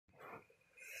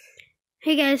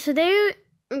Hey guys, today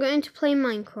I'm going to play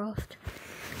Minecraft.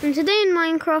 And today in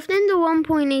Minecraft, in the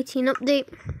 1.18 update,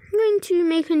 I'm going to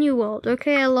make a new world.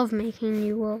 Okay, I love making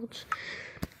new worlds.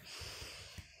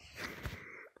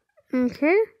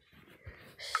 Okay.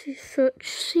 Search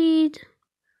seed.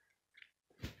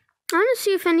 I want to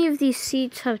see if any of these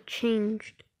seeds have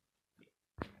changed.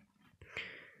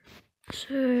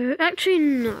 So, actually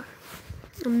no.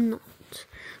 I'm not.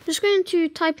 I'm just going to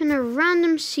type in a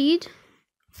random seed.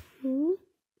 Ooh.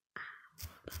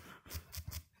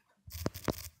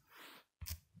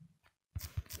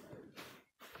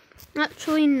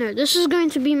 Actually, no. This is going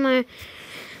to be my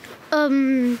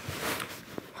hardcore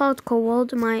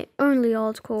world, my only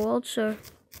hardcore world. So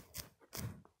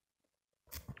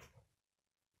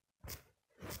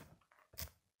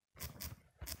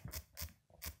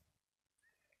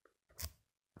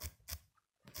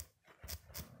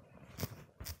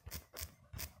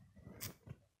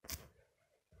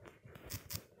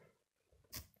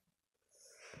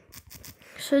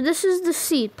this is the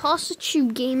seed.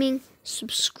 Parsatube Gaming,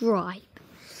 subscribe.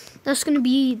 That's going to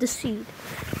be the seed. And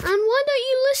why don't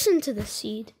you listen to the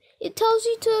seed? It tells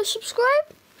you to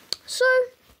subscribe, so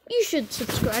you should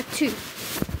subscribe too.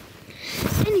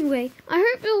 Anyway, I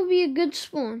hope it will be a good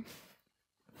spawn.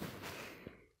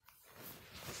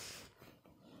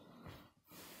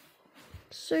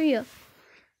 So yeah.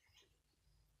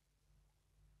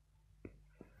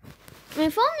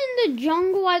 If I'm in the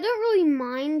jungle, I don't really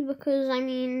mind because, I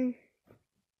mean,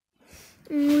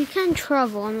 we can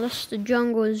travel unless the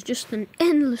jungle is just an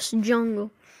endless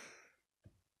jungle.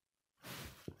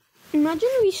 Imagine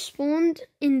we spawned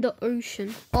in the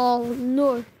ocean. Oh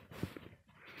no.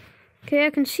 Okay, I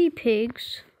can see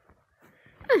pigs.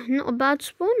 Not a bad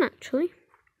spawn actually.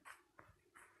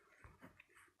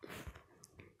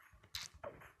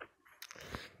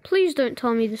 Please don't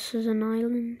tell me this is an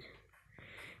island.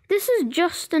 This is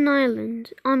just an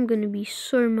island. I'm gonna be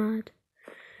so mad.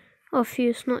 Oh,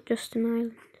 phew, it's not just an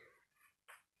island.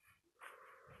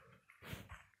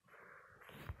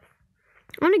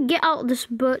 I want to get out of this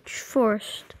birch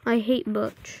forest. I hate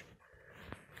birch.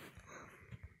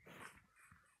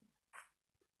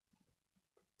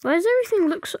 Why does everything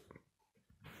look so...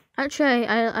 Actually,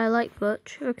 I like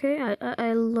birch, okay?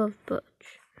 I love birch.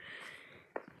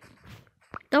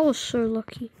 That was so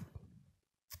lucky.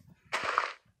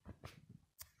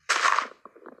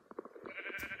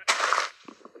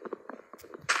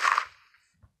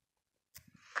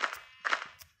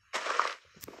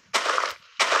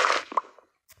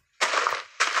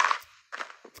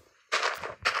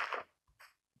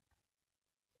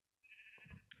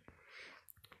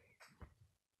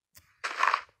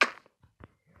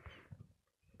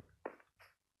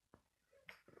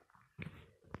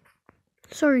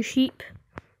 Sorry, sheep.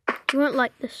 You won't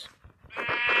like this.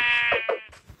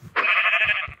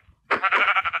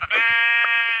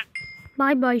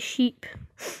 Bye-bye, sheep.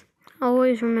 I'll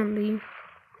always remember you.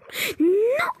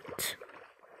 Not!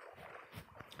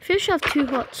 Fish have 2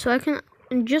 hearts, so I can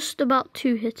just about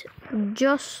hit it.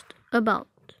 Just about.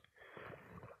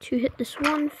 To hit this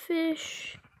one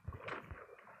fish.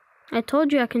 I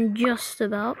told you I can just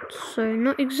about, so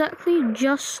not exactly,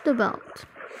 just about.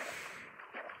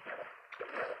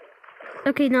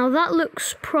 Okay, now that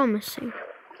looks promising.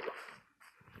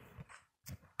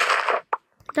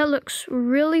 That looks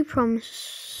really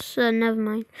promising. Never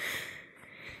mind.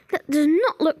 That does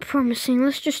not look promising.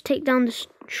 Let's just take down this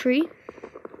tree.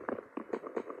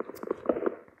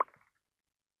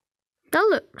 That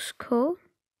looks cool.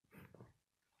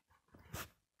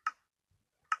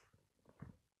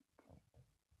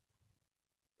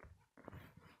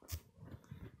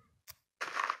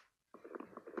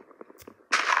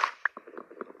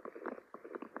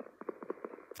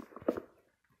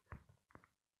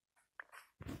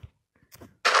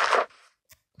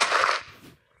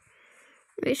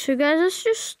 Wait, so guys, let's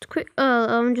just quick.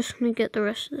 I'm just gonna get the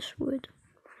rest of this wood.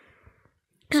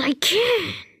 Because I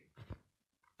can!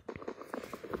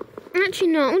 Actually,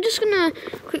 no, I'm just gonna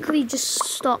quickly just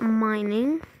start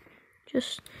mining.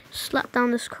 Just slap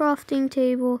down this crafting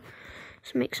table.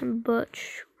 Let's make some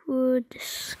birch wood.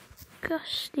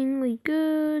 Disgustingly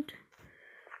good.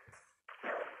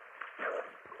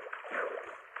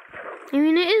 I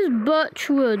mean, it is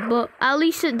birch wood, but at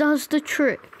least it does the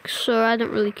trick, so I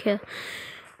don't really care.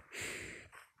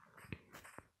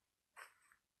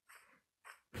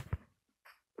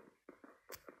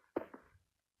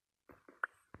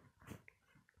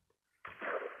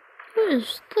 What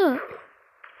is that?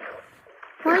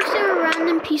 Why is there a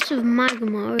random piece of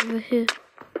magma over here?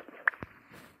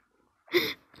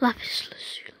 Lapis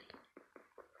lazuli.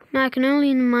 Now I can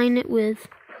only mine it with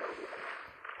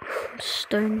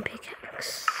stone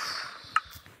pickaxe.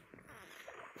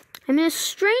 I mean, it's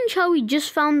strange how we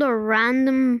just found a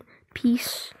random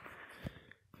piece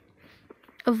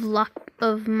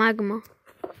of magma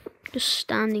just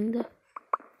standing there,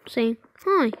 saying,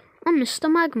 "Hi, I'm Mr.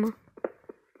 Magma."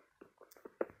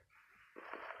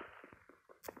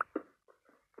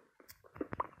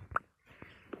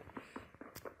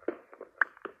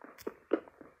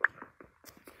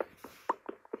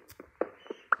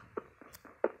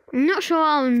 I'm not sure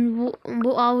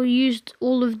what I'll use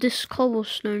all of this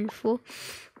cobblestone for.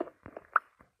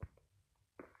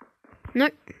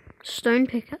 Nope, stone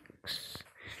pickaxe.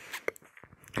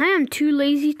 I am too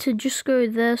lazy to just go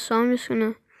there, so I'm just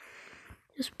gonna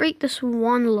break this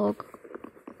one log.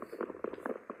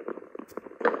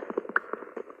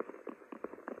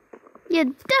 Yeah,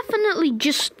 definitely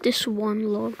just this one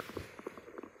log.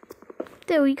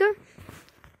 There we go.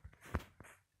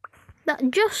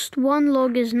 That just one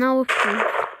log is now approved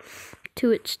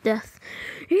to its death.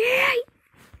 Yay!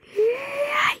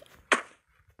 Yay!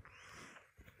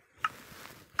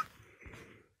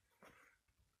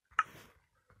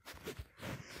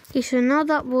 Okay, so now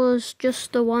that was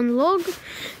just the one log.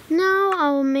 Now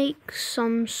I'll make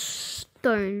some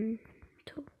stone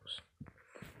tools.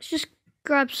 Let's just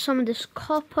grab some of this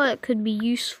copper. It could be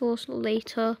useful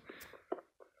later.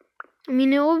 I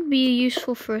mean, it would be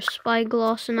useful for a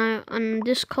spyglass, and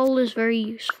this coal is very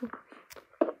useful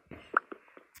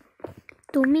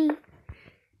to me.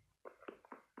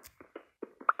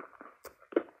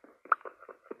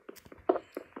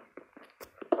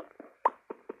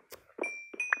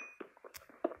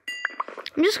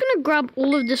 I'm just gonna grab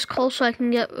all of this coal so I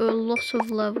can get a lot of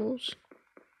levels.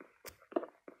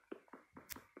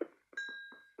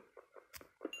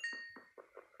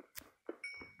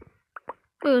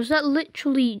 Oh, is that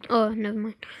literally... Oh, never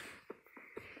mind.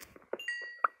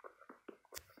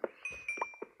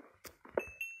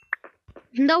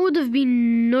 That would have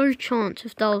been no chance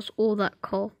if that was all that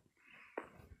coal.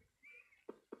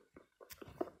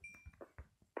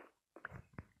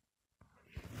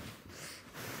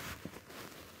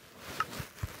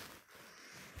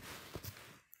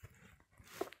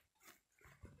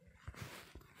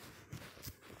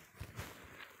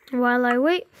 While I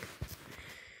wait,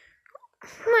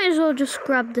 might as well just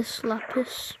grab this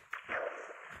lapis.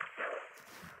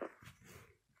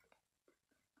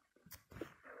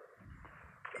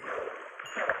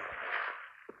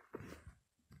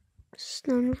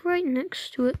 Stand right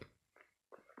next to it.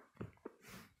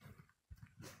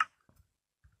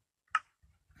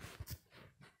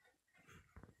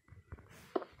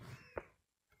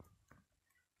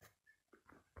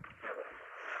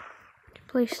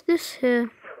 Place this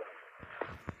here.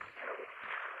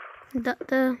 That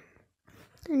there,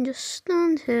 then just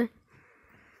stand here.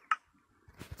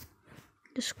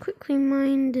 Just quickly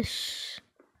mine this.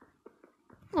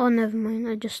 Oh, never mind,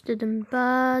 I just did a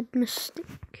bad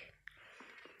mistake.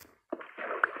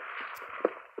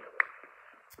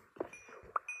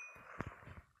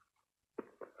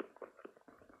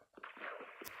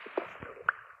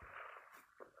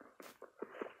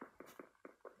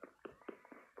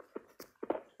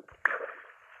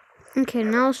 Okay,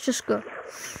 now let's just go.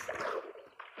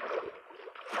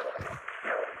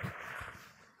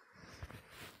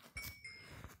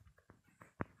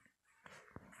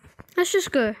 Let's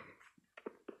just go.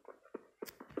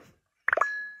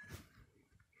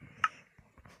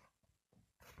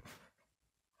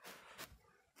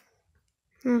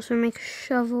 Also make a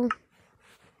shovel.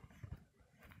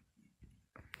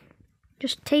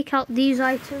 Just take out these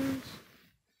items.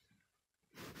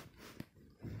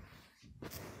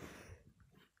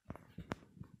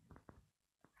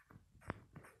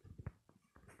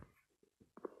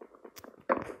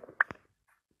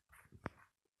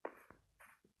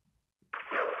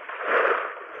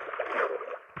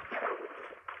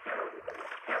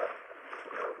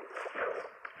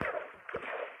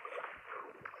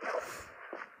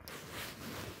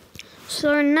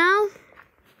 So now,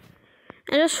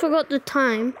 I just forgot the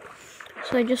time,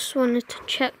 so I just wanted to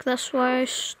check, that's why I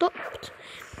stopped.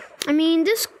 I mean,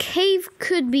 this cave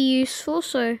could be useful,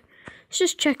 so let's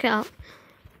just check it out.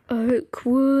 Oak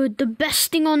wood, the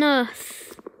best thing on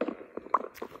earth.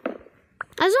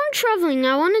 As I'm traveling,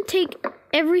 I want to take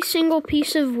every single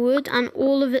piece of wood and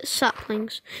all of its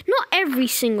saplings. Not every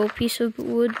single piece of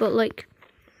wood, but like,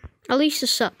 at least the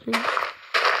saplings.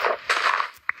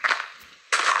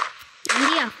 And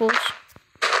the apples.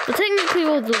 But technically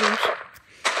all the leaves.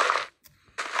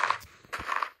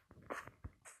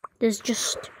 There's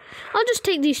just... I'll just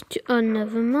take these two... Oh,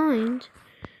 never mind.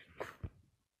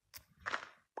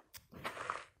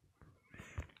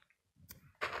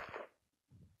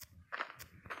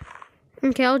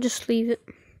 Okay, I'll just leave it.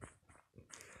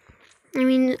 I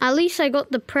mean, at least I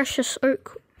got the precious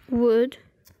oak wood.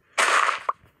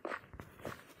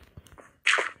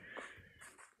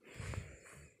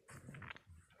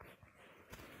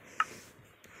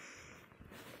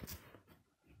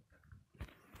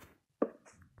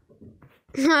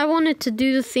 I wanted to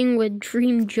do the thing with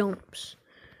dream jumps.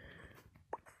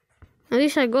 At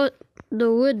least I got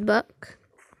the wood back.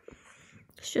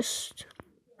 Let's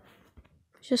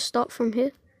just start from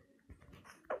here.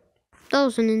 That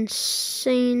was an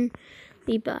insanely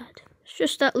bad. Let's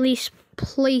just at least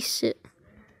place it.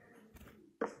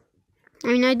 I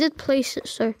mean, I did place it,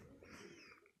 so.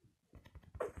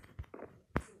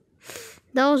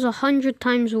 That was 100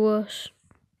 times worse.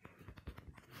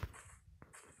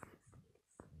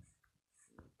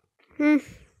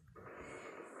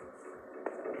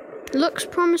 Looks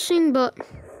promising, but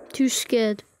too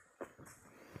scared.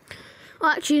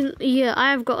 Actually, yeah,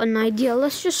 I have got an idea.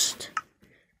 Let's just...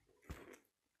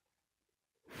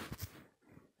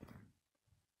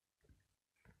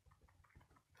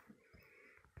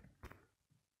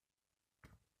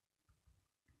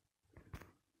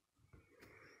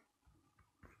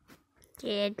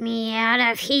 Get me out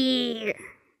of here.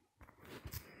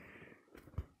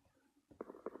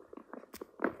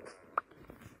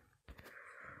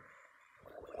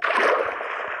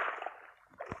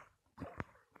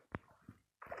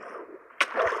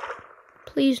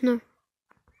 Please, no.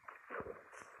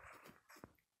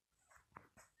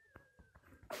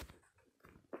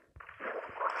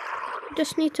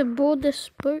 Just need to board this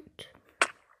boat.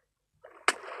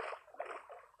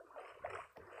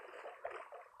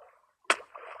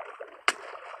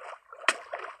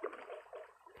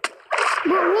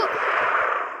 What?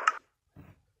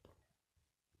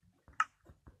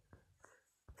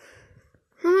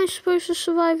 How am I supposed to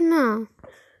survive now?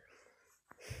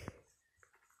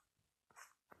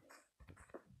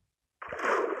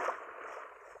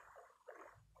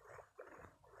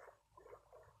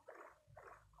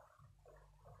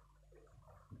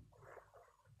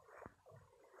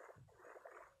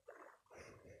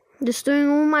 Just doing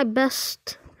all my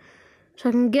best so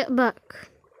I can get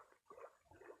back.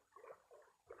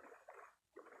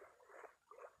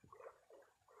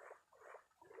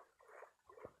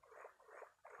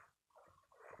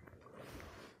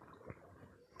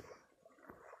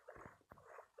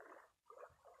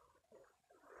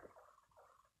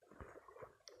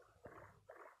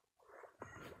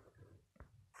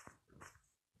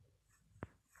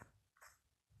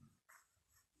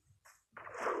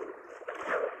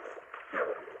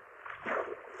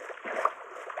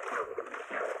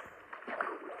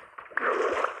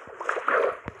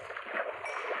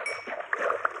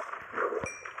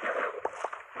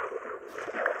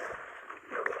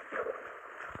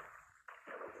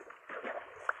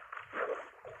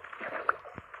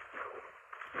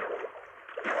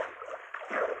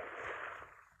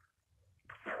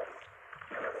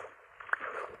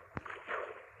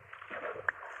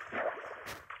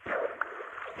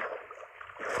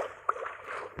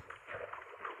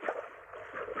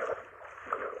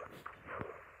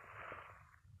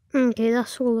 Okay,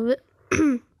 that's all of it.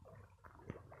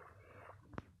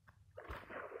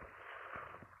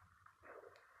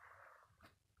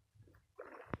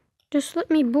 Just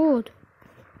let me board.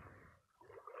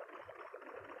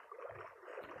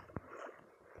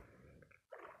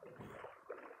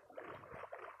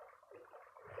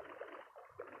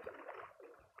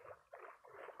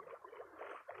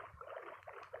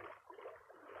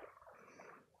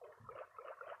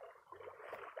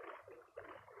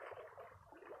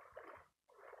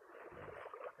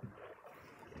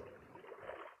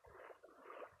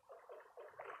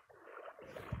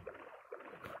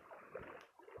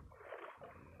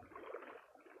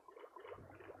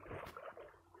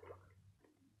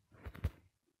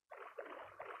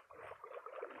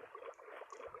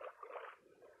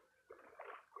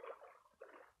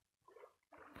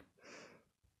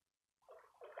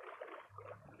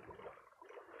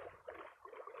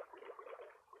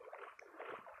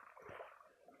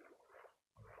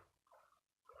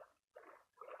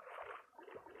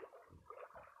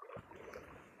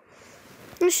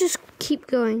 Let's just keep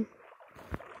going.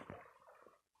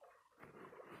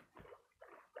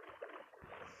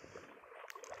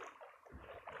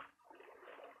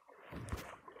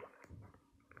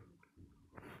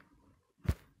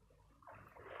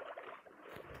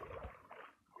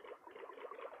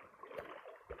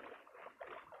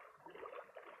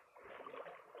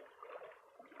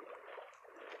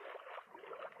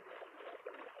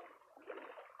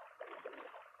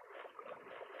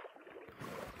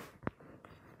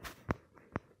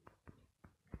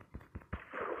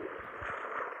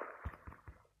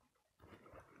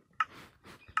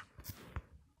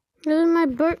 Where did my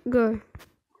boat go?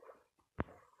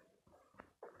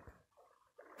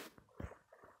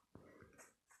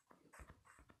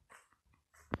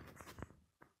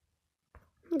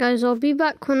 Guys, I'll be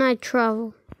back when I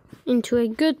travel into a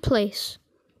good place.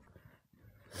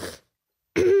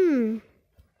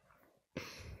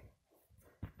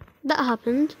 That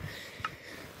happened.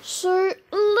 So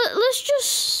let's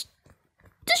just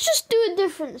do a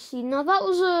different seed. Now that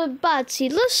was a bad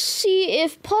seed. Let's see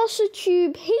if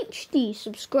Parsatube HD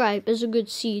subscribe is a good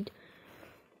seed.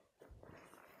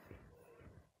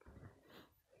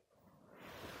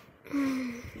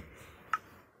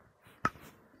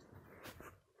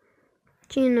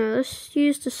 Let's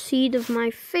use the seed of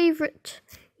my favorite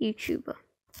YouTuber.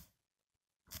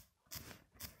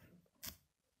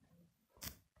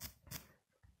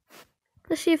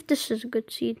 Let's see if this is a good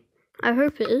seed. I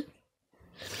hope it is.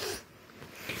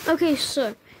 Okay,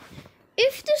 so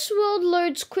if this world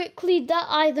loads quickly, that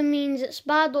either means it's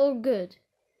bad or good.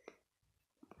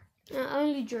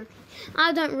 Only joking.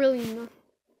 I don't really know,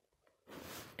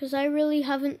 because I really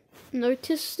haven't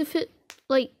noticed if it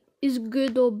is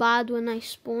good or bad when I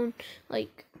spawn.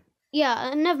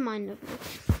 Yeah, never mind.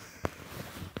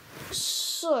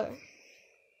 So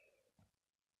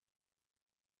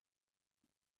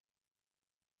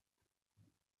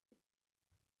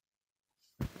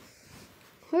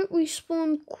hope we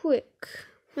spawn quick.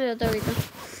 Yeah, there we go.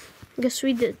 Guess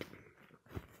we did.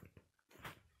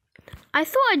 I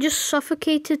thought I just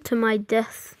suffocated to my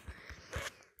death.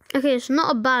 Okay, it's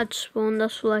not a bad spawn,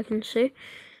 that's all I can say.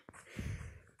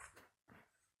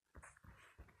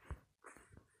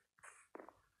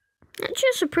 Actually,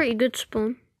 it's a pretty good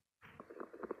spawn.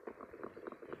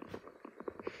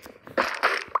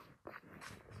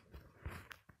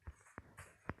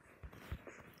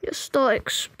 Just start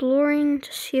exploring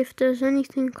to see if there's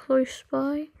anything close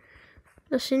by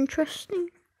that's interesting.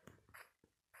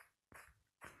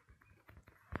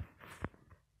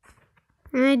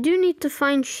 And I do need to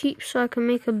find sheep so I can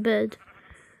make a bed.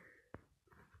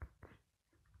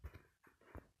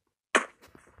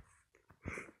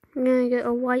 I'm gonna get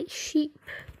a white sheep.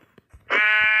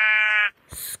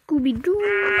 Scooby-Doo,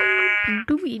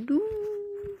 Dooby-Doo.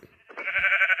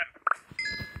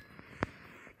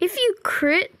 If you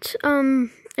crit a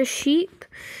sheep,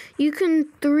 you can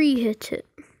 3-hit it.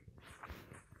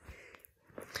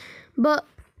 But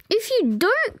if you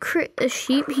don't crit a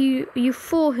sheep, you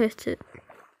 4-hit it.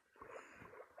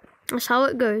 That's how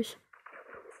it goes.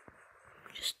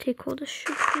 Just take all the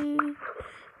shipping.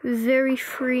 Very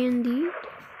free indeed.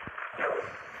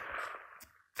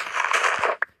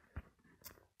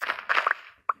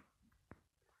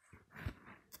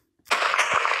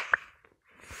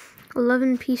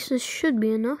 $11 pieces should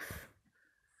be enough.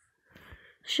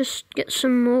 Let's just get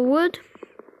some more wood.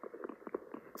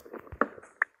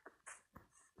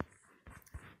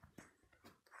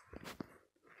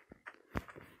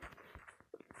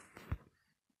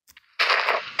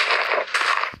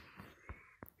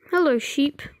 Hello,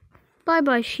 sheep.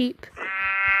 Bye-bye, sheep.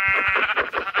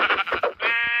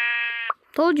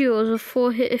 Told you it was a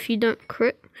 4-hit if you don't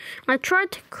crit. I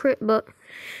tried to crit, but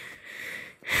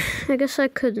I guess I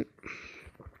couldn't.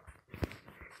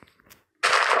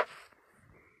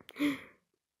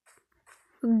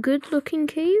 A good looking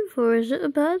cave, or is it a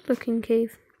bad looking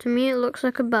cave? To me it looks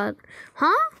like a bad.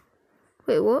 Huh?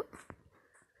 Wait, what?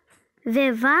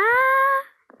 Veva?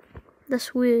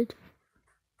 That's weird.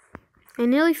 I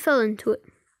nearly fell into it.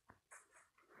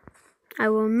 I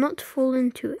will not fall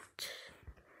into it.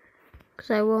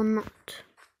 Because I will not.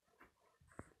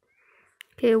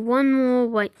 Okay, one more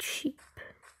white sheep.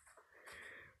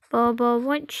 Baba,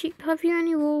 white sheep, have you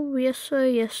any wool? Yes, sir,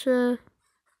 yes, sir.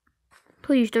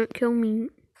 Please don't kill me.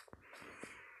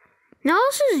 Now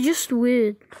this is just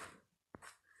weird.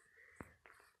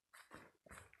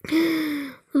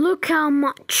 Look how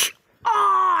much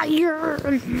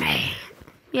Iron Man.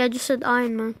 Yeah, I just said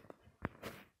Iron Man.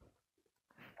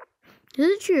 Is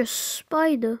it your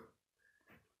spider?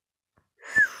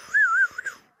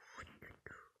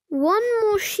 One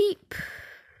more sheep.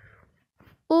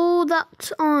 All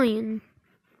that iron.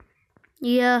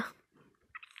 Yeah.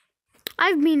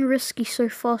 I've been risky so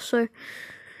far, so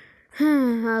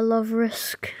I love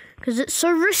risk because it's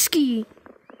so risky.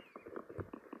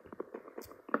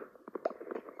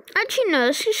 Actually, no,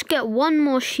 let's just get one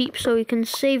more sheep so we can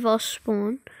save our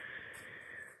spawn.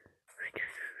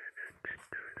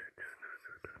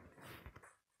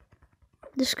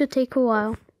 This could take a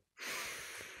while.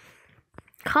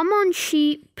 Come on,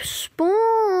 sheep,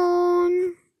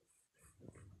 spawn.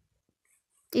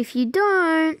 If you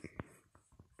don't,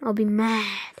 I'll be mad.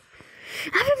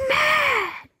 I'll be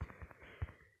mad.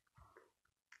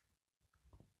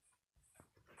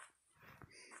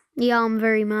 Yeah, I'm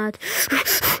very mad.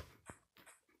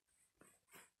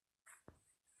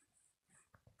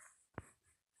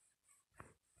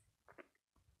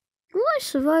 Will I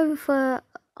survive if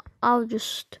I'll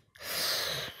just...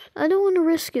 I don't want to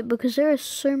risk it because there is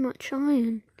so much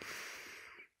iron.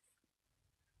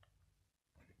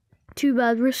 Too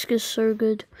bad, risk is so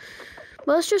good.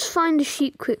 But let's just find the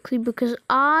sheep quickly because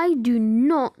I do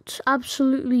not,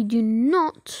 absolutely do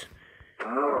not...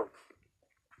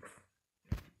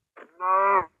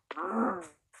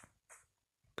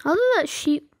 How did that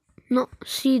sheep not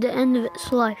see the end of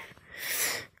its life?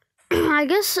 I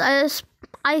guess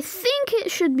I think it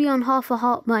should be on half a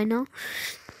heart by now.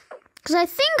 Because I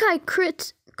think I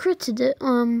critted it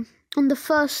on the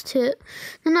first hit.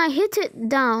 Then I hit it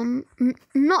down,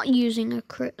 not using a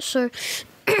crit. So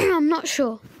I'm not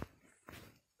sure.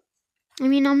 I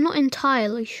mean, I'm not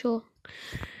entirely sure.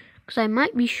 Because I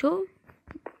might be sure,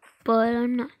 but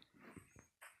I'm not.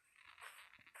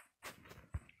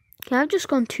 Okay, I've just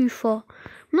gone too far.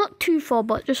 Not too far,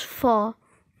 but just far.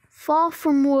 Far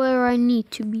from where I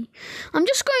need to be. I'm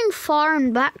just going far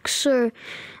and back so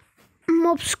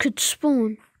mobs could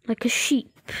spawn like a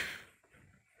sheep.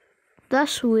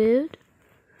 That's weird.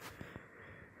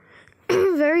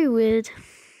 Very weird.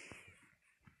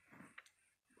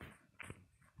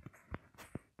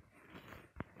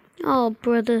 Oh,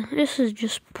 brother, this is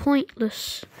just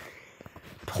pointless.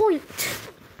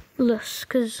 Pointless,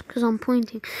 because I'm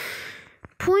pointing.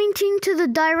 Pointing to the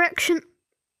direction...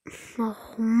 Oh,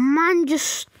 man,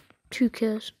 just... Who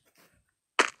cares?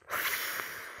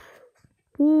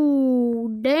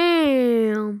 Ooh,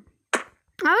 damn. I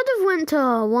would have went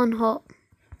to one hop.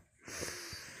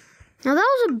 Now, that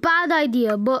was a bad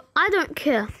idea, but I don't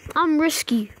care. I'm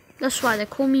risky. That's why they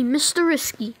call me Mr.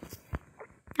 Risky.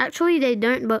 Actually, they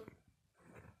don't, but...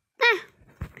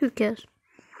 who cares?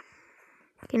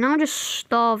 Okay, now I'm just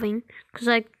starving because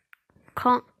I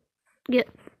can't get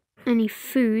any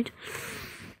food.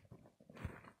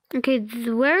 Okay,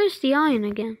 where is the iron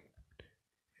again?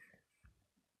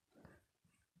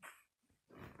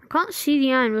 I can't see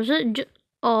the iron. Was it just...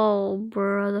 Oh,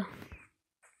 brother.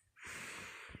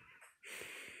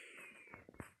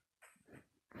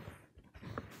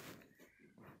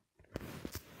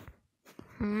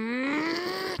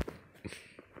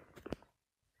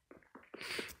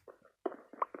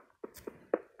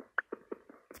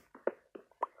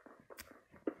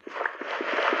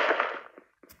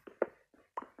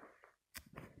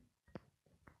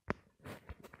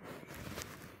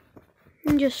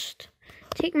 And just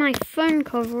take my phone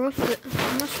cover off. It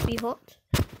must be hot.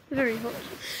 Very hot.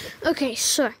 Okay,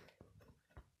 so.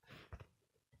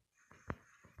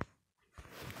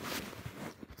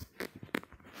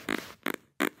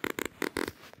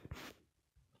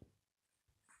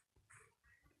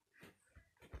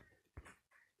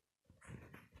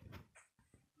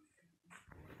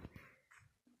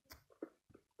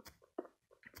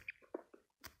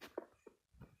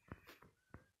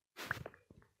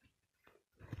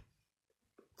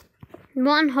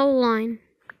 One whole line.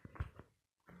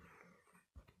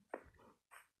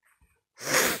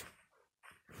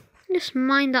 Just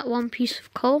mine that one piece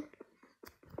of coal.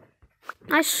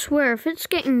 I swear, if it's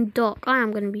getting dark, I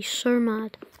am going to be so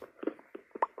mad.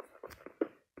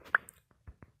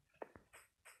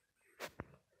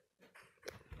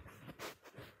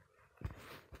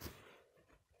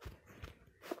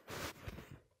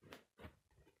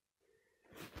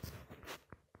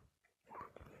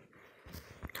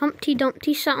 Humpty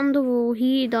Dumpty sat on the wall.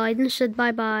 He died and said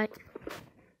bye-bye.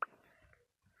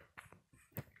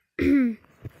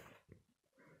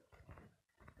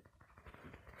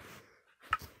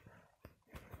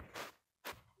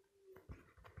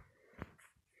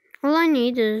 All I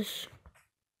need is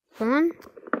 1,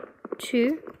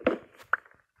 2,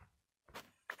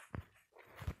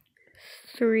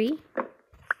 3,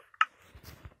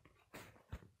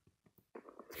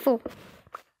 4.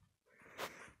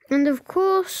 And of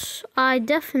course, I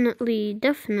definitely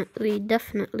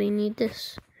need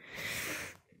this.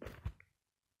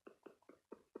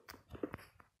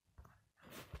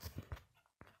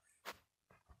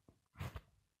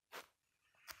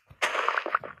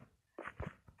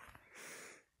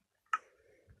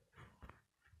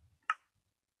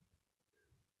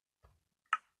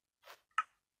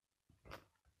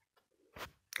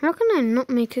 How can I not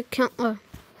make it count? Oh.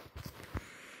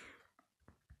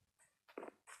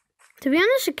 To be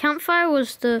honest, a campfire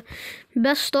was the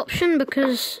best option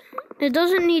because it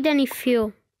doesn't need any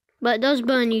fuel, but it does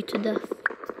burn you to death.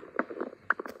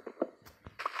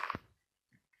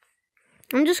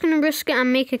 I'm just going to risk it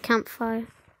and make a campfire.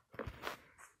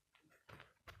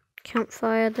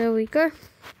 Campfire, there we go.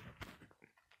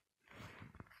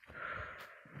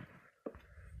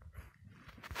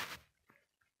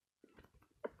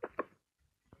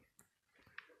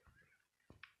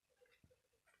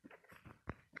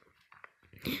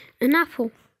 An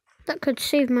apple. That could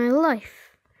save my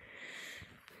life.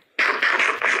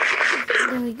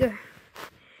 There we go.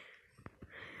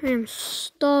 I am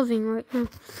starving right now.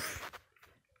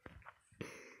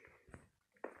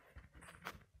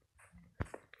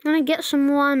 I'm gonna get some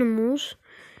more animals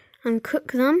and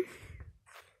cook them.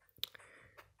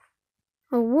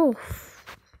 A wolf.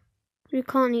 You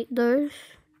can't eat those.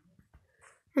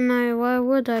 And no, why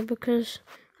would I? Because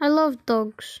I love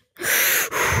dogs.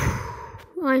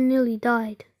 I nearly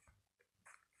died.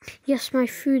 Yes, my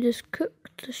food is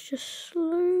cooked. Let's just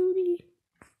slowly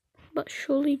but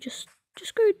surely just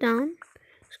go down.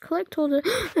 Let's collect all the...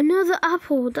 Another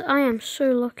apple. That I am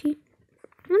so lucky.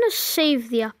 I'm gonna save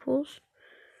the apples.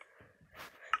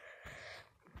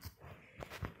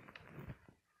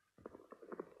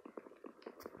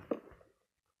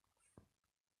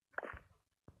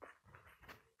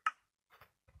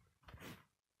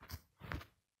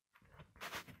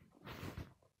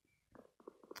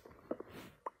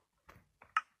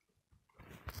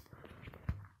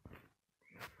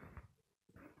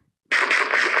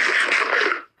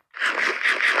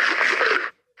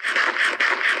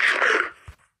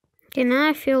 Okay, now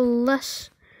I feel less...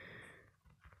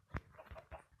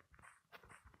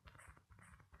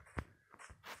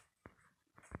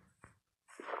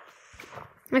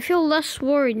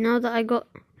 worried now that I got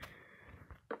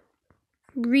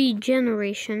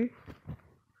regeneration.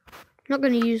 I'm not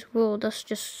going to use wool, that's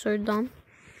just so dumb.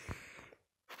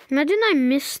 Imagine I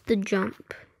missed the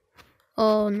jump.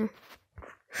 Oh no.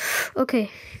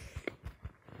 Okay.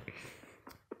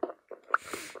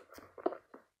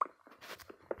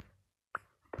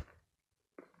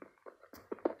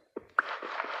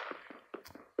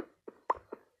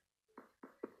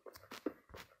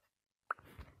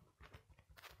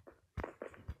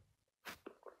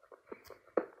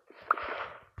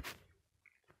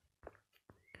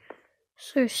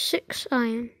 So 6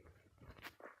 iron.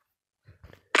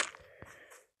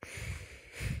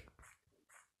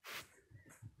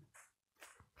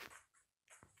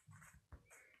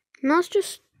 Now let's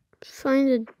just find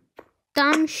a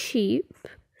damn sheep.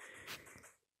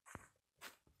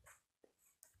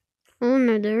 Oh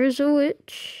no, there is a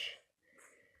witch.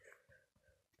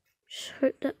 Just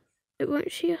hope that it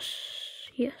won't see us.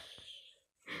 Yes.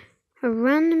 A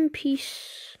random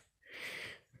piece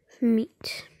of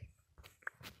meat.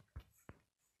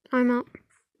 I'm out.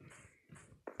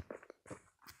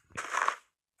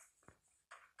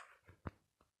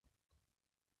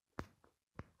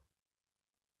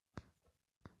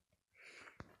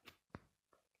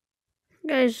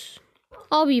 Guys,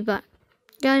 I'll be back.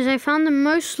 Guys, I found the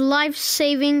most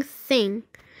life-saving thing.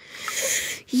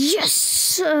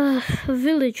 Yes! A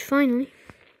village, finally.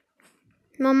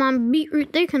 Mom and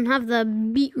beetroot, they can have the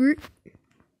beetroot.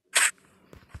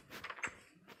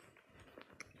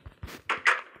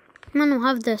 Man will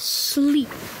have the sleep.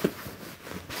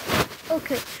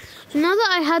 Okay, so now that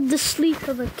I had the sleep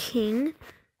of a king,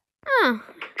 I'm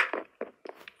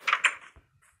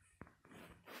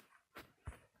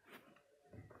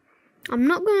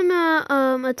not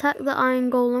gonna attack the iron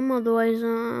golem, otherwise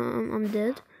I'm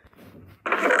dead.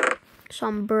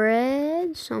 Some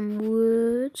bread, some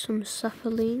wood, some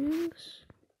saplings.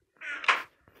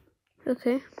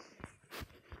 Okay.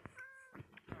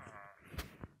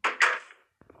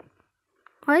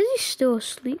 Why is he still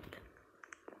asleep?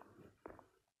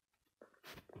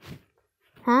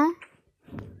 Huh?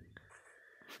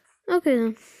 Okay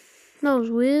then. That was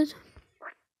weird.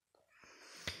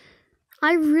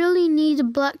 I really need a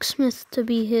blacksmith to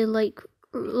be here,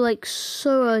 like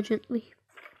so urgently.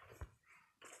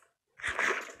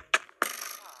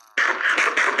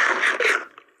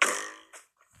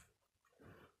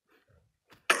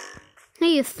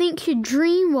 Hey, you think you're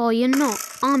Dream? Well, you're not.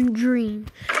 I'm Dream.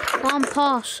 I'm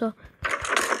Parsa.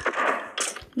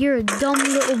 You're a dumb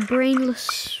little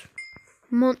brainless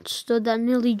monster that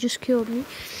nearly just killed me.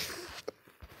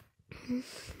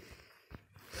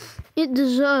 It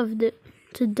deserved it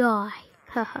to die.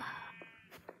 Haha.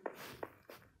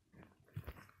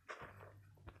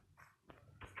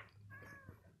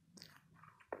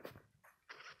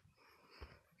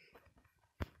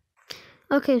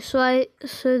 Okay, so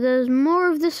there's more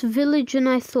of this village than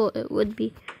I thought it would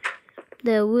be.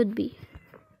 There would be.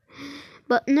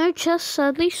 But no chest,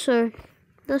 sadly, so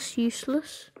that's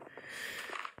useless.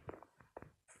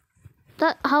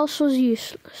 That house was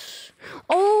useless.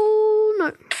 Oh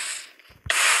no.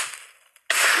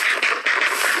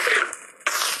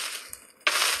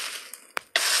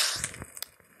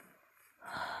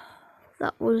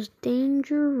 That was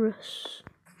dangerous.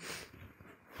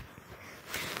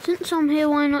 Since I'm here,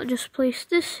 why not just place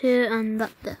this here and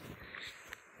that there?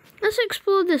 Let's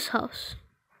explore this house.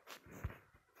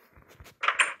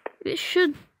 It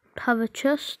should have a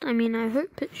chest. I mean, I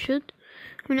hope it should.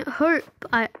 I mean,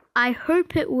 I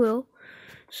hope it will.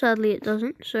 Sadly, it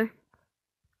doesn't, so.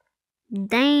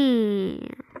 Damn.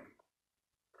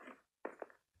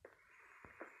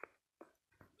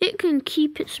 It can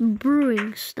keep its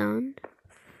brewing stand.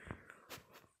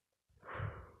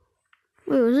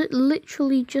 Wait, was it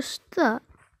literally just that?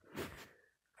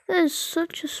 There's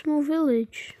such a small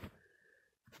village.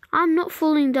 I'm not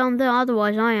falling down there,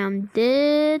 otherwise I am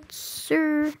dead,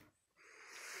 sir.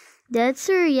 Dead,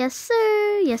 sir. Yes,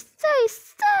 sir. Yes, sir.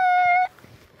 Yes, sir.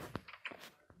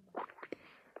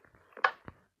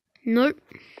 Nope.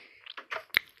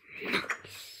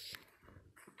 Nice.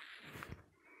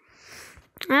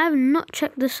 I have not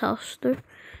checked this house, though.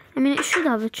 I mean, it should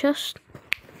have a chest.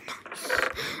 Nice.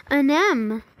 An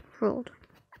emerald.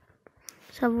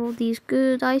 Let's have all these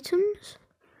good items.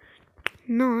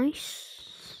 Nice.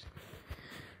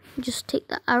 Just take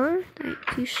the arrow. Thank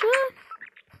you, sir.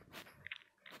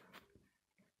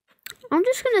 I'm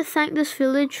just going to thank this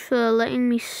village for letting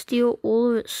me steal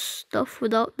all of its stuff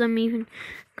without them even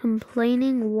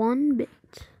complaining one bit.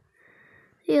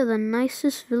 They are the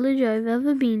nicest village I've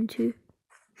ever been to.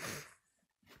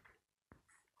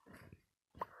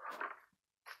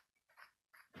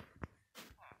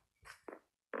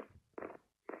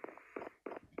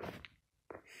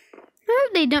 I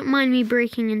hope they don't mind me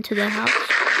breaking into their house.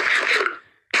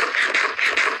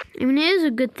 I mean, it is a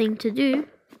good thing to do.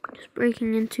 Just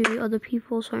breaking into other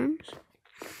people's homes.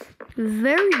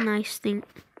 Very nice thing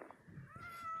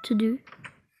to do.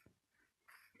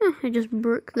 Oh, I just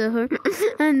broke their home.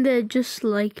 And they're just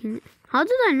liking it. How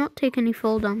did I not take any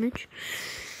fall damage?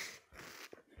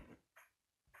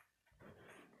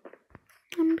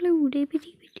 I'm blue.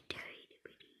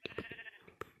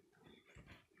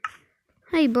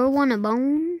 Hey bro, want a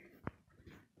bone?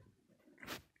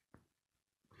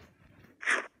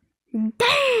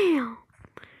 Damn!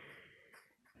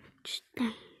 Just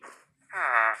damn.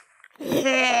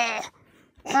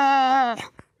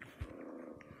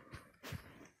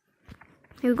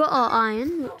 We've got our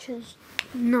iron, which is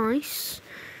nice.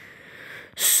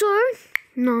 So,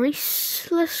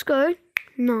 nice. Let's go.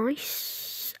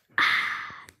 Nice.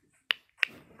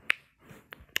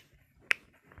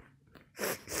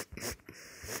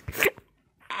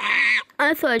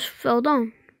 I thought I just fell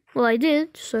down. Well, I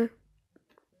did, so.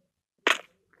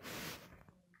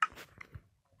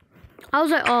 I was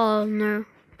like, oh no,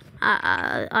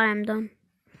 I am done.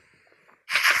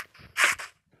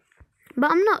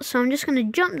 But I'm not, so I'm just gonna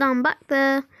jump down back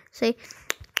there, say,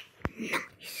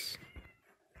 nice.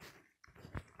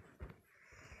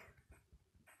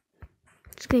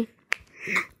 It's good.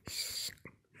 Nice.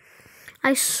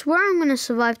 I swear I'm gonna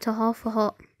survive to half a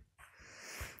heart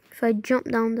if I jump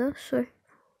down there, so.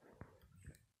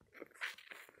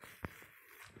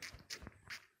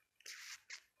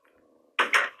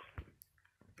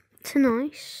 It's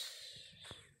nice.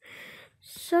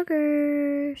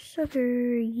 Sucker,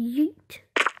 yeet.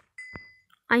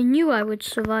 I knew I would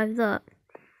survive that.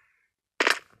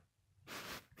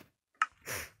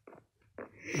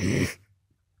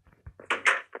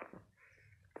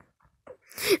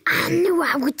 I knew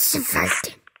I would survive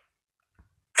it.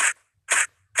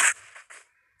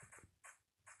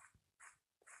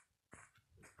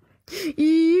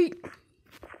 Yeet.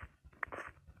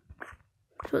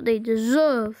 That's what they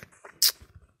deserve.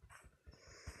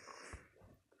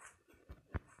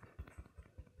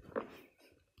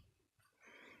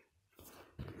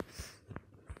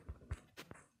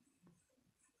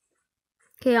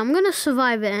 Okay, I'm gonna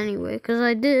survive it anyway, because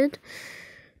I did.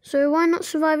 So why not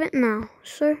survive it now,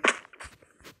 sir?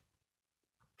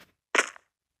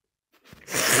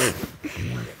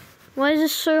 Why is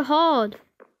this so hard?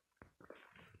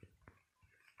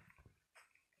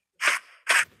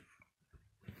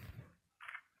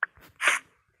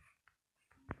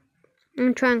 I'm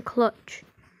gonna try and clutch.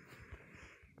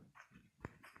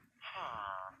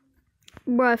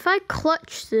 Bro, if I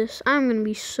clutch this, I'm gonna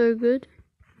be so good.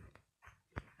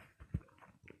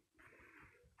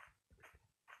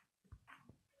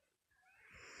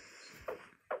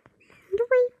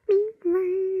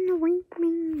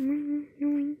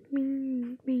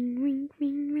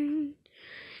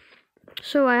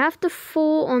 So I have to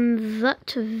fall on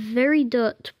that very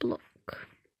dirt block.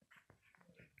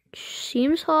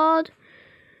 Seems hard,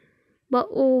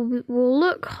 but will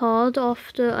look hard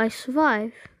after I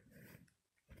survive.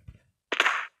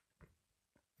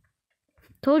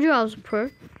 Told you I was a pro.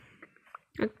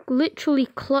 I literally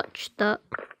clutched that.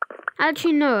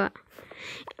 Actually, no.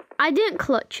 I didn't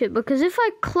clutch it, because if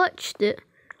I clutched it,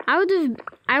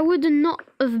 I would not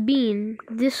have been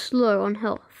this low on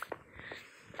health.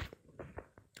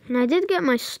 And I did get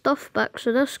my stuff back,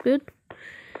 so that's good.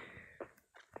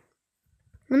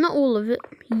 Well, not all of it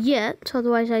yet,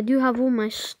 otherwise I do have all my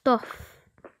stuff,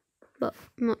 but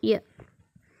not yet.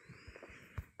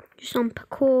 Do some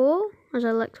parkour, as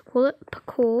I like to call it,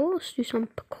 parkour. Let's do some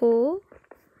parkour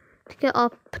to get our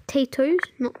potatoes,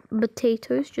 not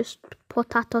potatoes, just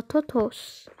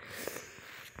potatoes.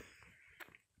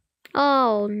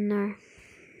 Oh no.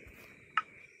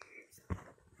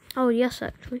 Oh yes,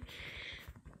 actually.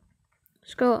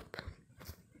 Let's go up.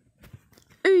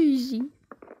 Easy.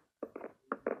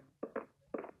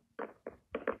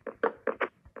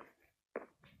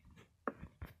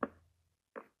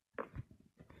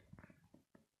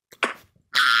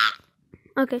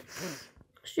 Okay,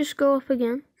 let's just go up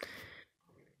again.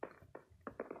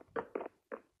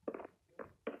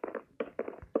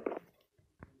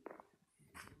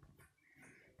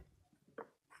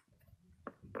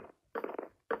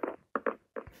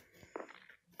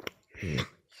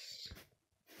 Nice.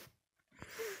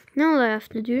 Now what I have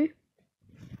to do .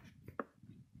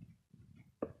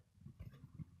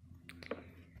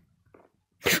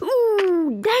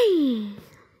 Ooh, dang!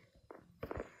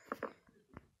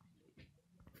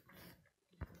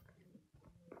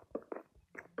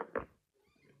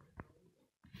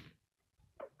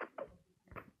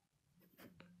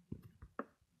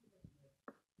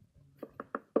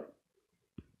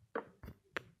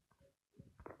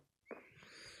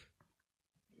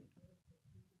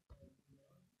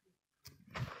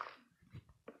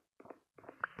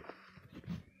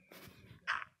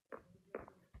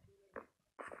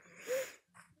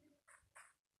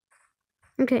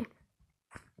 Okay.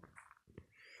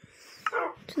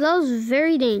 So that was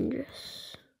very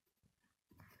dangerous.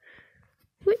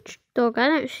 Which dog? I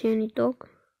don't see any dog.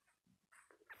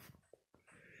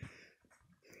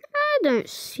 I don't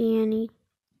see any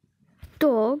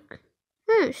dog.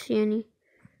 I don't see any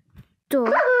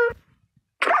dog.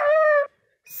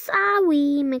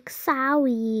 Sorry,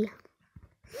 McSorry.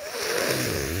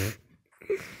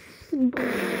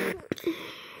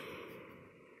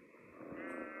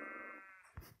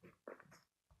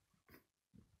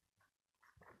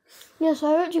 Yeah,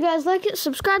 so I hope you guys like it.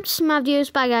 Subscribe to some of my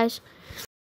videos. Bye, guys.